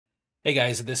Hey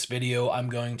guys, in this video, I'm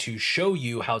going to show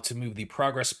you how to move the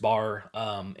progress bar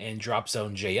in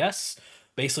Dropzone JS.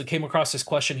 Basically came across this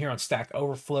question here on Stack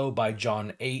Overflow by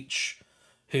John H,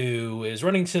 who is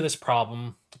running into this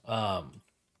problem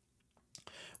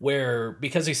where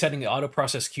because he's setting the auto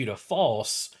process queue to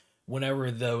false,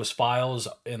 whenever those files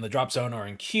in the drop zone are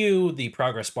in queue, the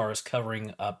progress bar is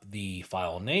covering up the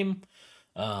file name.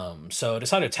 So I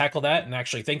decided to tackle that, and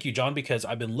actually thank you, John, because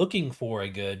I've been looking for a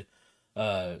good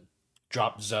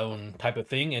drop zone type of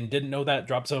thing and didn't know that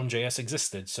Dropzone JS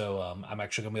existed. So I'm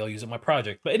actually gonna be able to use it in my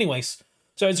project. But anyways,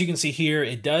 so as you can see here,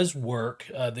 it does work.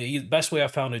 The best way I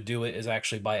found to do it is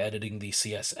actually by editing the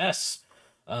CSS.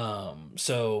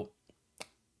 So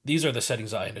these are the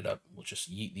settings I ended up. We'll just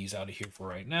yeet these out of here for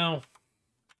right now.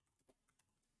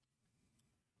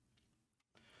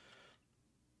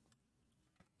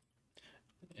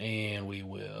 And we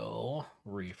will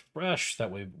refresh.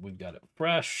 That way we've got it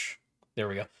fresh. There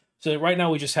we go. So right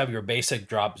now we just have your basic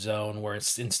drop zone where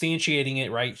it's instantiating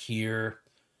it right here.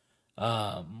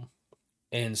 And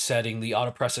setting the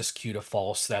auto process queue to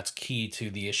false. That's key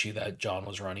to the issue that John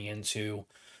was running into.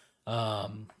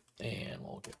 And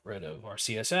we'll get rid of our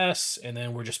CSS, and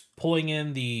then we're just pulling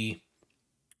in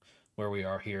where we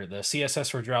are here, the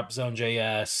CSS for Dropzone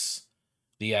JS,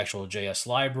 the actual JS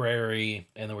library,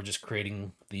 and then we're just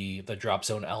creating the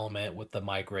Dropzone element with the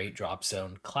migrate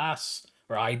Dropzone class,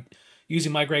 or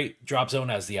using migrate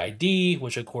Dropzone as the ID,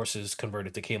 which of course is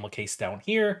converted to camel case down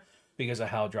here because of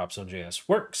how Dropzone JS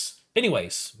works.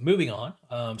 Anyways, moving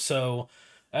on. So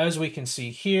as we can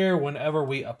see here, whenever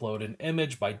we upload an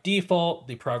image, by default,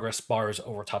 the progress bar is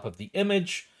over top of the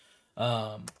image.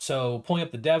 So pulling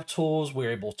up the dev tools,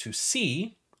 we're able to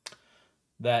see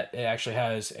that it actually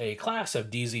has a class of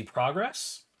DZ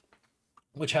progress,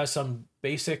 which has some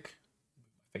basic,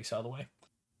 face out of the way,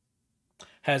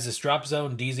 has this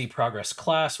Dropzone DZ progress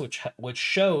class, which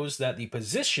shows that the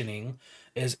positioning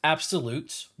is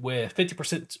absolute with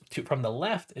 50% from the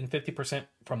left and 50%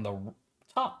 from the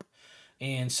top.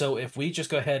 And so if we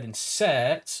just go ahead and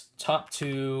set top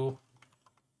to,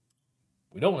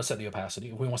 we don't want to set the opacity.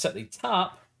 If we want to set the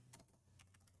top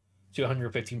to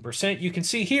 115%, you can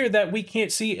see here that we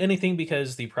can't see anything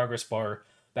because the progress bar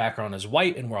background is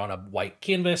white and we're on a white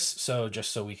canvas. So just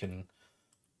so we can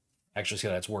actually see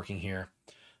that it's working here.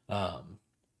 And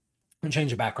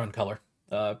change the background color.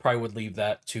 Probably would leave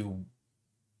that to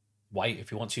white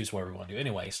if you want to, so whatever you want to do.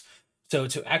 Anyways, so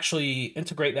to actually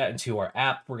integrate that into our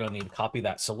app, we're going to need to copy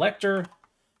that selector,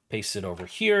 paste it over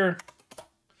here,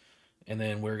 and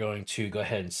then we're going to go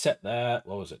ahead and set that,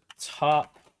 what was it,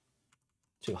 top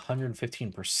to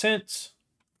 115%,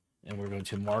 and we're going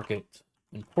to mark it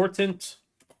important.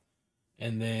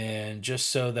 And then just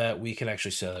so that we can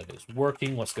actually say that it is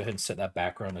working, let's go ahead and set that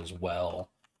background as well,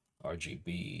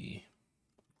 RGB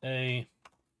A.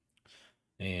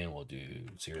 And we'll do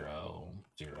 0,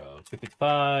 0,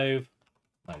 255,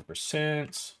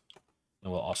 90%.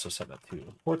 And we'll also set that to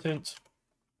important.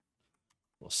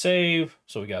 We'll save.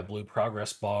 So we got a blue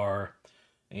progress bar.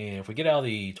 And if we get out of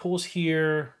the tools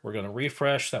here, we're going to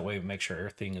refresh. That way we make sure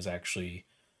everything is actually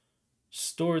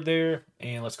stored there.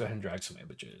 And let's go ahead and drag some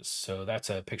images. So that's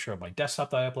a picture of my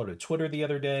desktop that I uploaded to Twitter the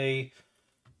other day.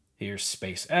 Here's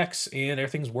SpaceX, and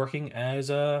everything's working as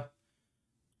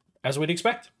we'd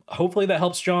expect. Hopefully that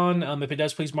helps, John. If it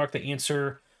does, please mark the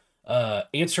answer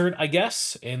answered, I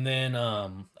guess. And then,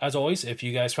 as always, if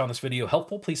you guys found this video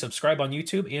helpful, please subscribe on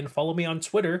YouTube and follow me on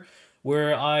Twitter,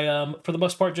 where I, for the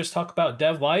most part, just talk about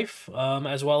dev life,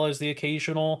 as well as the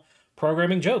occasional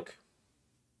programming joke.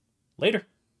 Later.